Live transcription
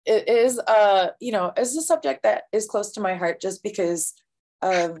it is, is a subject that is close to my heart just because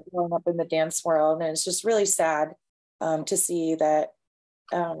of growing up in the dance world. And it's just really sad to see that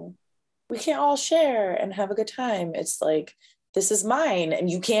um, we can't all share and have a good time. It's like, this is mine and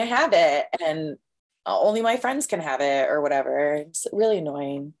you can't have it. And only my friends can have it or whatever. It's really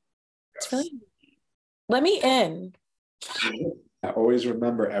annoying. It's Yes. really, let me in. I always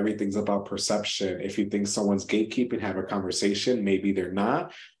remember everything's about perception. If you think someone's gatekeeping, have a conversation, maybe they're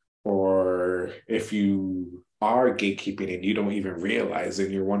not. Or if you are gatekeeping and you don't even realize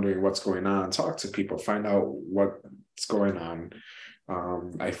and you're wondering what's going on, talk to people, find out what's going on.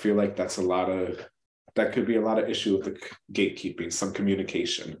 I feel like that could be a lot of issue with the gatekeeping, some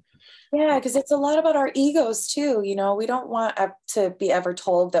communication. Yeah, because it's a lot about our egos too. We don't want to be ever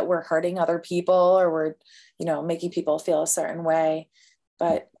told that we're hurting other people or we're, making people feel a certain way.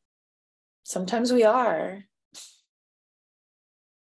 But sometimes we are.